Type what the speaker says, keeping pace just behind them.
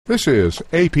This is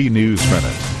AP News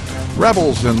Minute.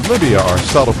 Rebels in Libya are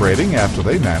celebrating after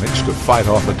they managed to fight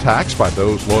off attacks by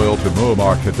those loyal to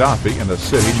Muammar Gadhafi in a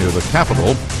city near the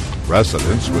capital.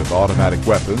 Residents with automatic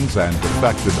weapons and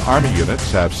defected army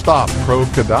units have stopped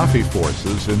pro-Gadhafi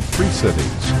forces in 3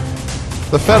 cities.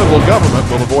 The federal government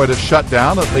will avoid a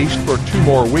shutdown at least for 2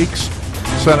 more weeks.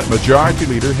 Senate Majority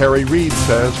Leader Harry Reid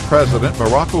says President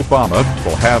Barack Obama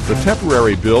will have the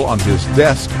temporary bill on his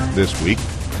desk this week.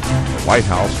 The White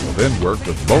House will then work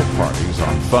with both parties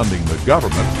on funding the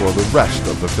government for the rest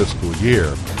of the fiscal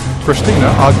year. Christina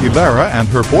Aguilera and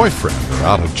her boyfriend are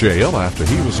out of jail after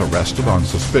he was arrested on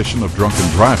suspicion of drunken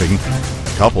driving.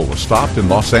 The couple was stopped in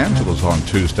Los Angeles on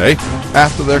Tuesday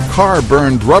after their car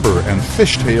burned rubber and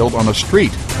fishtailed on a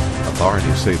street.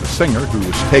 Authorities say the singer, who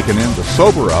was taken in to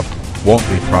sober up, won't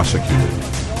be prosecuted.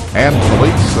 And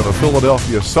police in a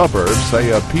Philadelphia suburb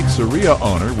say a pizzeria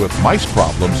owner with mice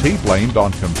problems he blamed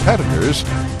on competitors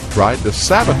tried to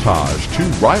sabotage 2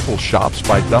 rival shops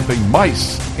by dumping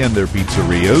mice in their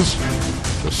pizzerias.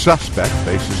 The suspect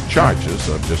faces charges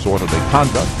of disorderly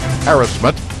conduct,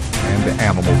 harassment, and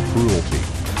animal cruelty.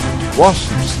 Ross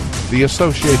Simpson, The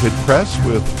Associated Press,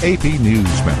 with AP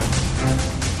News Minute.